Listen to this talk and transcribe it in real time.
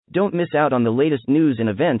Don't miss out on the latest news and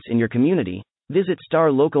events in your community. Visit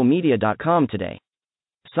starlocalmedia.com today.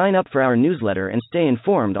 Sign up for our newsletter and stay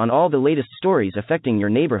informed on all the latest stories affecting your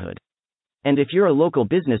neighborhood. And if you're a local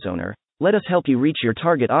business owner, let us help you reach your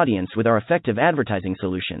target audience with our effective advertising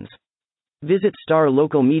solutions. Visit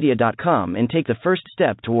starlocalmedia.com and take the first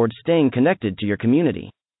step towards staying connected to your community.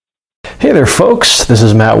 Hey there, folks. This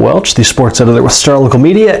is Matt Welch, the sports editor with Star Local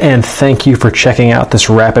Media, and thank you for checking out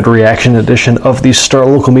this rapid reaction edition of the Star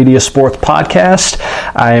Local Media Sports Podcast.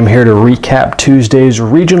 I am here to recap Tuesday's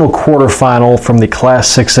regional quarterfinal from the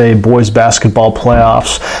Class 6A boys basketball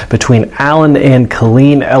playoffs between Allen and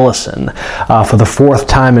Killeen Ellison. For the fourth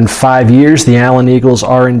time in 5 years, the Allen Eagles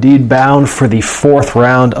are indeed bound for the fourth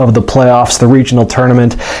round of the playoffs, the regional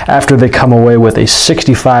tournament, after they come away with a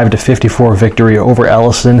 65-54 victory over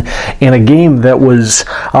Ellison in a game that was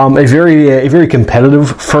a very competitive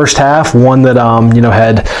first half. One that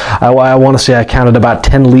had I want to say I counted about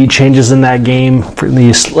 10 lead changes in that game, at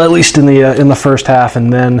least in the first half,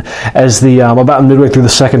 and then as the about midway through the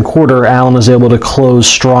second quarter, Allen was able to close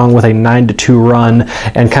strong with a 9-2 run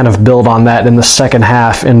and kind of build on that in the second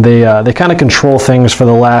half, and they kind of control things for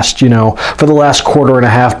the last quarter and a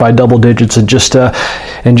half by double digits, and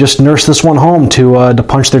just nurse this one home to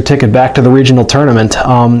punch their ticket back to the regional tournament.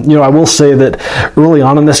 I will say that early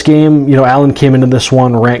on in this game, Allen came into this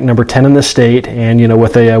one ranked number 10 in the state, and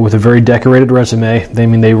with a very decorated resume.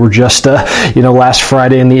 They were just last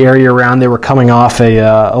Friday in the area round, they were coming off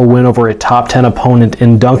a win over a top 10 opponent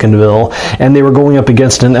in Duncanville, and they were going up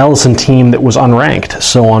against an Ellison team that was unranked.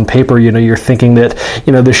 So on paper, you're thinking that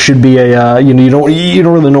this should be you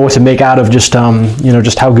don't really know what to make out of just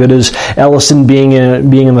how good is Ellison being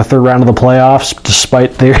in the third round of the playoffs,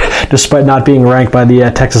 despite not being ranked by the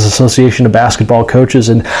Texas Association of Basketball Coaches.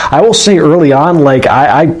 And I will say early on,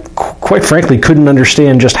 I quite frankly couldn't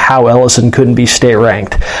understand just how Ellison couldn't be state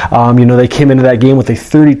ranked. They came into that game with a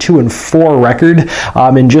 32-4 record,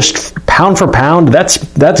 and just pound for pound,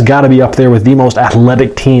 that's got to be up there with the most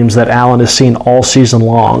athletic teams that Allen has seen all season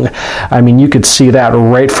long. You could see that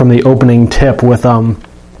right from the opening tip with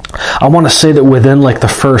I want to say that within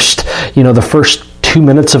the first 2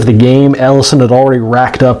 minutes of the game, Ellison had already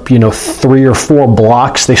racked up 3 or 4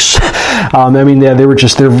 blocks. They were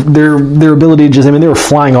just their ability to they were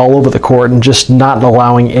flying all over the court and just not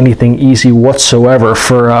allowing anything easy whatsoever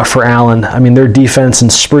for Allen. Their defense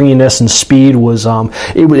and springiness and speed was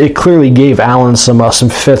it clearly gave Allen some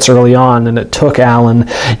fits early on, and it took Allen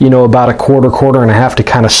about a quarter and a half to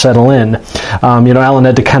kind of settle in. Allen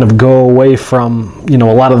had to kind of go away from a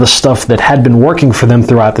lot of the stuff that had been working for them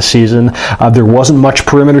throughout the season. There wasn't much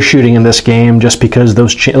perimeter shooting in this game just because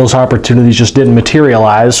those opportunities just didn't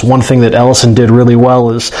materialize. One thing that Ellison did really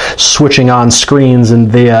well is switching on screens,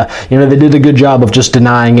 and they did a good job of just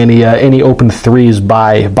denying any open threes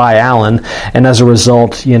by Allen, and as a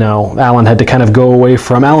result, Allen had to kind of go away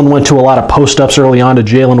from. Allen went to a lot of post-ups early on to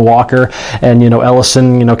Jalen Walker, and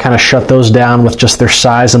Ellison kind of shut those down with just their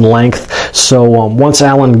size and length. So once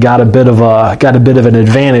Allen got a bit of an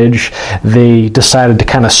advantage, they decided to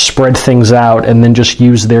kind of spread things out and then just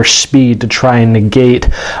use their speed to try and negate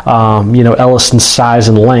Ellison's size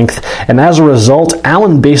and length. And as a result,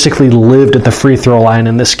 Allen basically lived at the free throw line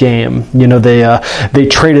in this game. They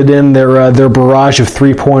traded in their barrage of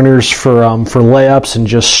 3-pointers for layups and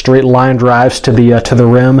just straight line drives to the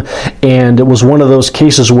rim. And it was one of those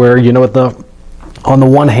cases where on the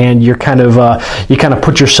one hand, you kind of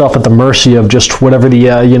put yourself at the mercy of just whatever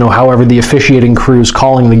however the officiating crew's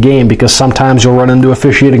calling the game, because sometimes you'll run into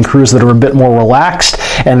officiating crews that are a bit more relaxed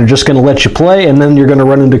and are just going to let you play, and then you're going to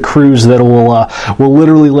run into crews that will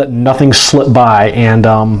literally let nothing slip by. And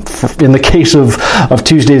in the case of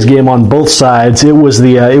Tuesday's game on both sides, it was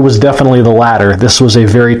definitely the latter. This was a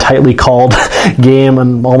very tightly called game,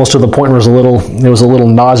 and almost to the point where it was a little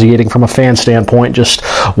nauseating from a fan standpoint, just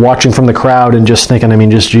watching from the crowd and just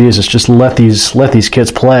thinking, just let these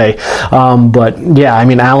kids play. But yeah,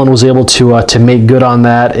 Allen was able to make good on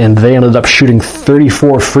that, and they ended up shooting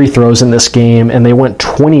 34 free throws in this game, and they went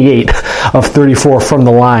 28 of 34 from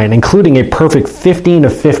the line, including a perfect 15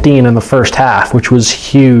 of 15 in the first half, which was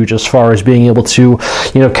huge as far as being able to,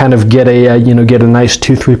 kind of get a nice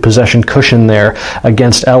 2-3 possession cushion there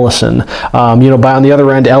against Ellison. By on the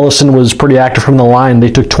other end, Ellison was pretty active from the line.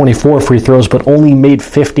 They took 24 free throws, but only made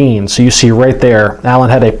 15. So you see right there, Allen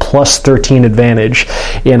had a plus 13 advantage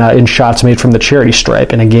in shots made from the charity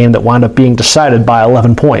stripe in a game that wound up being decided by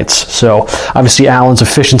 11 points. So obviously Allen's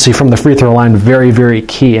efficiency from the free throw line very, very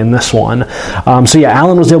key in this one.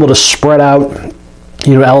 Allen was able to spread out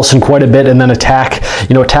Ellison quite a bit and then attack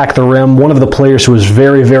the rim. One of the players who was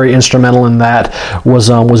very, very instrumental in that was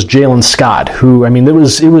Jalen Scott, who, it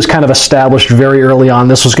was kind of established very early on.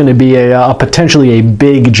 This was going to be a potentially a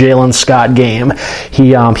big Jalen Scott game.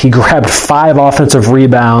 He grabbed 5 offensive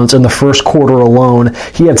rebounds in the first quarter alone.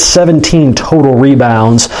 He had 17 total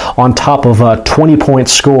rebounds on top of 20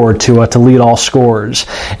 points scored to lead all scorers.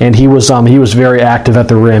 And he was very active at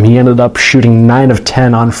the rim. He ended up shooting 9 of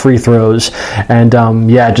 10 on free throws, and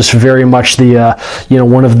just very much the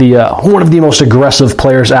one of the most aggressive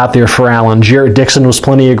players out there for Allen. Jarrett Dixon was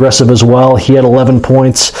plenty aggressive as well. He had 11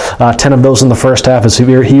 points, 10 of those in the first half.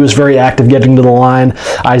 He was very active getting to the line.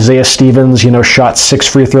 Isaiah Stevens, shot 6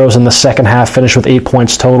 free throws in the second half, finished with 8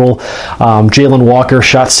 points total. Jalen Walker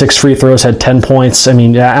shot 6 free throws, had 10 points.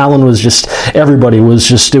 Allen was just, everybody was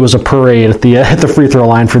just, it was a parade at the free throw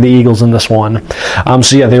line for the Eagles in this one.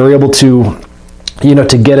 They were able to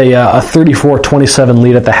get a 34-27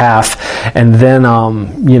 lead at the half, and then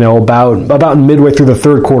about midway through the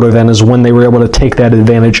third quarter then is when they were able to take that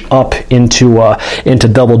advantage up into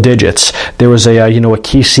double digits. There was a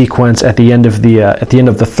key sequence at the end of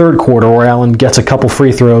the third quarter where Allen gets a couple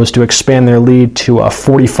free throws to expand their lead to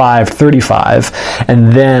 45-35,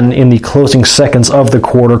 and then in the closing seconds of the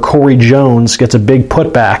quarter, Corey Jones gets a big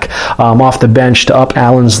putback off the bench to up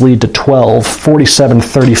Allen's lead to 12,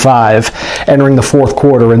 47-35, entering the fourth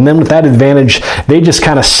quarter. And then with that advantage, they just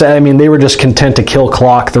kind of said, they were just content to kill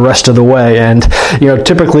clock the rest of the way. And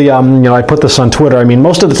typically, I put this on Twitter.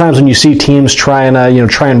 Most of the times when you see teams try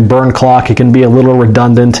and burn clock, it can be a little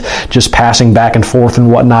redundant, just passing back and forth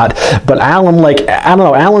and whatnot. But Allen,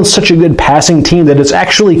 Allen's such a good passing team that it was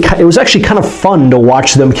actually kind of fun to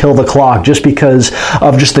watch them kill the clock, just because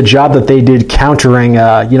of just the job that they did countering.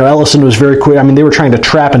 Ellison was very quick. They were trying to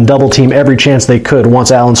trap and double team every chance they could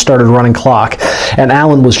once Allen started running clock. And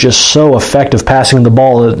Allen was just so effective passing the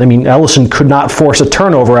ball. Ellison could not force a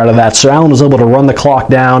turnover out of that. So Allen was able to run the clock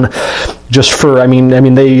down just for,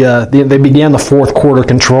 they began the fourth quarter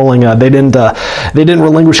controlling. They didn't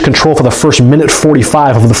relinquish control for the first minute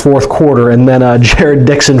 45 of the fourth quarter, and then Jarrett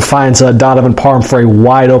Dixon finds Donovan Parham for a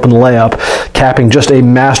wide open layup, capping just a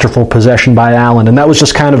masterful possession by Allen. And that was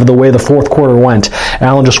just kind of the way the fourth quarter went.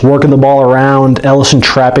 Allen just working the ball around, Ellison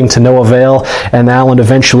trapping to no avail, and Allen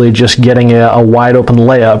eventually just getting a wide open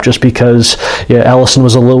layup just because Ellison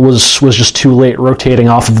was just too late rotating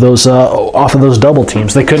off of those double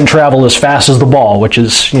teams. They couldn't travel as fast as the ball, which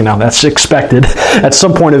is, that's expected. At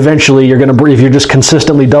some point, eventually, you're going to breathe. If you're just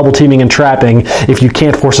consistently double teaming and trapping, if you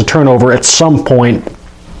can't force a turnover, at some point,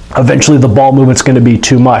 eventually the ball movement's going to be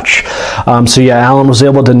too much. Allen was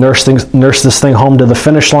able to nurse this thing home to the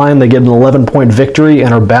finish line. They get an 11-point victory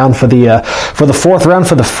and are bound for the fourth round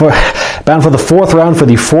for the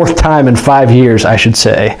fourth time in 5 years, I should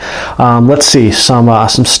say. Let's see some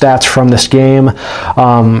stats from this game.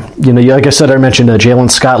 Like I said, I mentioned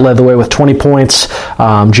Jalen Scott led the way with 20 points.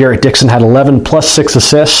 Jarrett Dixon had 11 plus 6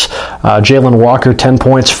 assists. Jalen Walker 10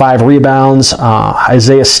 points, 5 rebounds.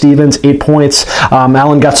 Isaiah Stevens 8 points.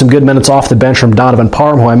 Allen got some good minutes off the bench from Donovan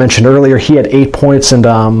Parham, who I mentioned earlier. He had 8 points, and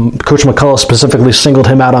Coach McCullough specifically singled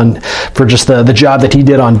him out for just the job that he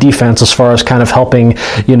did on defense, as far as kind of helping,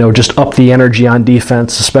 just up the energy on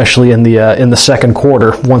defense, especially in the second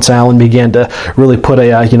quarter, once Allen began to really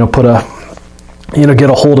get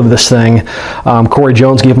a hold of this thing. Corey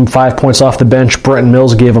Jones gave him 5 points off the bench. Brenton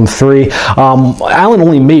Mills gave him 3. Allen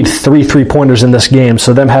only made 3 3-pointers in this game,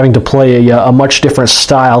 so them having to play a much different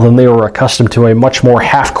style than they were accustomed to, a much more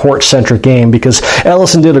half-court centric game, because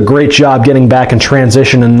Ellison did a great job getting back in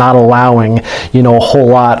transition and not allowing, a whole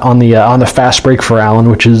lot on the fast break for Allen,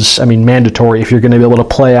 which is, mandatory if you're going to be able to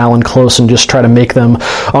play Allen close and just try to make them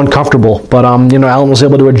uncomfortable. But, Allen was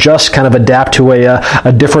able to adjust, kind of adapt to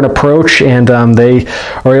a different approach, and they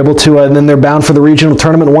are able to, and then they're bound for the regional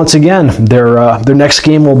tournament once again. Their next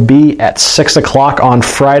game will be at 6 o'clock on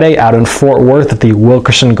Friday out in Fort Worth at the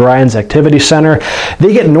Wilkerson Grimes Activity Center.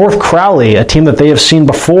 They get North Crowley, a team that they have seen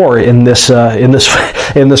before in this round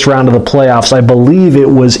of the playoffs. I believe it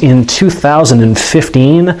was in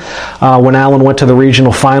 2015 when Allen went to the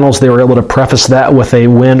regional finals. They were able to preface that with a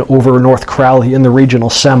win over North Crowley in the regional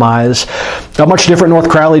semis. A much different North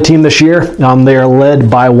Crowley team this year. They are led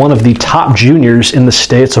by one of the top juniors in the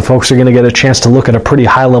state, so folks are going to get a chance to look at a pretty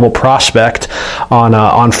high-level prospect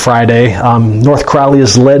on Friday. North Crowley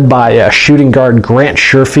is led by shooting guard Grant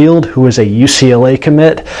Sherfield, who is a UCLA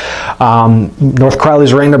commit. North Crowley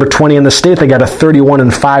is ranked number 20 in the state. They got a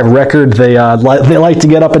 31-5 record. They like to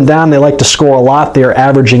get up and down. They like to score a lot. They are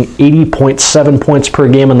averaging 80.7 points per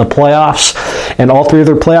game in the playoffs, and all three of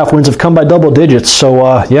their playoff wins have come by double digits.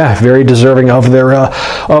 So, very deserving of their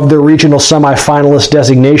regional semifinalist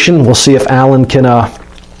designation. We'll see if Allen can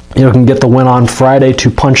get the win on Friday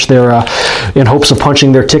to punch in hopes of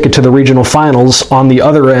punching their ticket to the regional finals. On the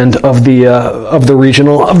other end of the Region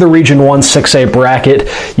 1 6A bracket,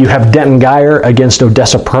 you have Denton Guyer against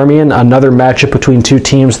Odessa Permian, another matchup between two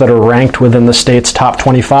teams that are ranked within the state's top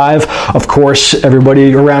 25. Of course,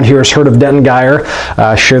 everybody around here has heard of Denton Guyer,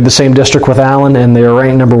 shared the same district with Allen, and they are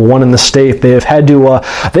ranked number 1 in the state. They've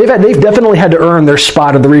definitely had to earn their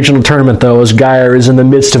spot in the regional tournament, though, as Guyer is in the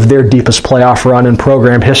midst of their deepest playoff run in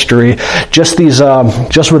program history. Just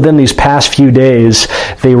within these past few days,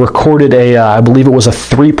 they recorded I believe it was a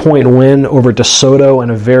 3-point win over DeSoto in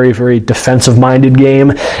a very, very defensive-minded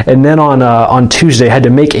game, and then on Tuesday had to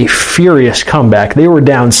make a furious comeback. They were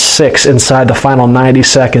down 6 inside the final 90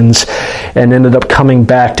 seconds, and ended up coming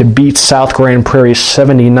back to beat South Grand Prairie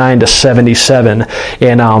 79-77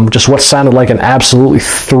 in just what sounded like an absolutely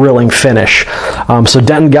thrilling finish. So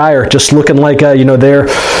Denton Guyer just looking like they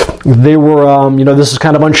were this is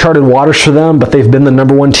kind of uncharted waters for them, but they've been the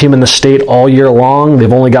number 1 team in the state all year long.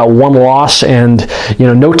 They've only got 1 loss, and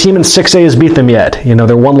no team in 6A has beat them yet.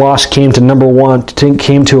 Their 1 loss came to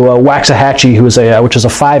Waxahachie, which is a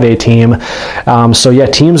 5A team.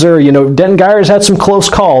 Teams are Denton Guyer's had some close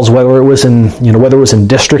calls, whether it was in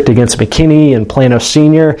district against McKinney and Plano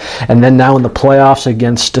Senior, and then now in the playoffs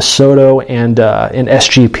against DeSoto and in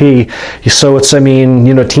SGP. So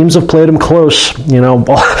teams have played them close,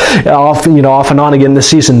 off and on again this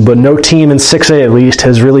season, but no team in 6A at least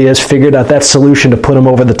has figured out that solution to put them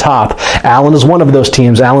over the top. Allen is one of those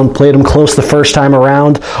teams. Allen played them close the first time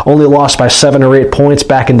around, only lost by 7 or 8 points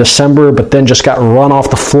back in December, but then just got run off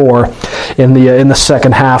the floor in the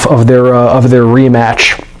second half of their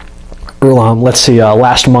rematch.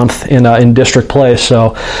 Last month in district play.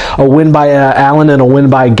 So a win by Allen and a win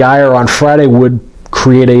by Guyer on Friday would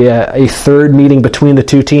create a third meeting between the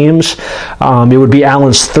two teams. It would be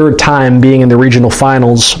Allen's 3rd time being in the regional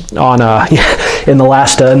finals in the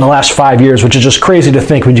last 5 years, which is just crazy to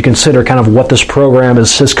think when you consider kind of what this program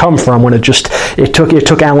has come from. When it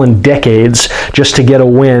took Allen decades just to get a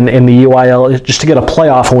win in the UIL, just to get a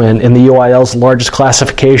playoff win in the UIL's largest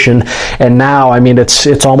classification, and now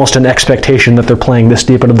it's almost an expectation that they're playing this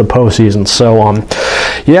deep into the postseason. So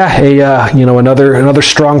another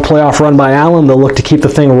strong playoff run by Allen. They'll look to keep the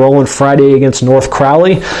thing rolling Friday against North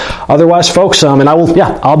Crowley. Otherwise, folks,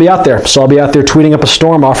 I'll be out there. So I'll be out there tweeting up a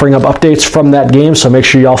storm, offering up updates from that game. So make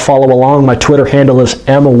sure y'all follow along. My Twitter handle is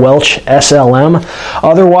MWelchSLM.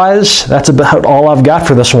 Otherwise, that's about all I've got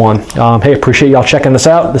for this one. Appreciate y'all checking this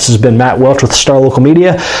out. This has been Matt Welch with Star Local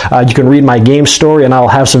Media. You can read my game story, and I'll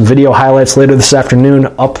have some video highlights later this afternoon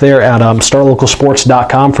up there at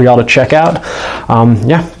starlocalsports.com for y'all to check out.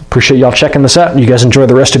 Appreciate y'all checking this out. You guys enjoy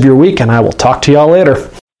the rest of your week, and I will talk to y'all later.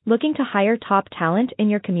 Looking to hire top talent in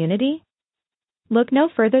your community? Look no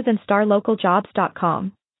further than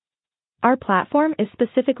starlocaljobs.com. Our platform is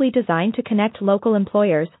specifically designed to connect local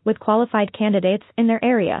employers with qualified candidates in their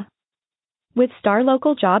area. With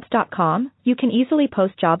starlocaljobs.com, you can easily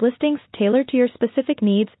post job listings tailored to your specific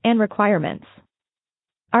needs and requirements.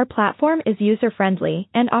 Our platform is user-friendly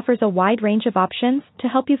and offers a wide range of options to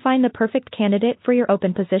help you find the perfect candidate for your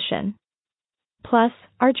open position. Plus,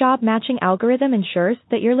 our job matching algorithm ensures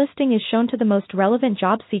that your listing is shown to the most relevant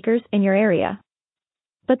job seekers in your area.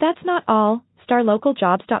 But that's not all.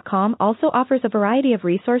 StarLocalJobs.com also offers a variety of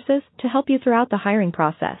resources to help you throughout the hiring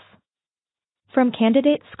process. From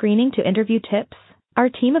candidate screening to interview tips, our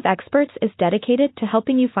team of experts is dedicated to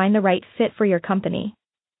helping you find the right fit for your company.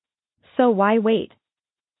 So why wait?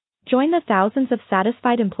 Join the thousands of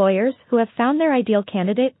satisfied employers who have found their ideal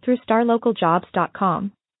candidate through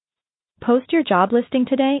StarLocalJobs.com. Post your job listing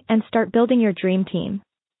today and start building your dream team.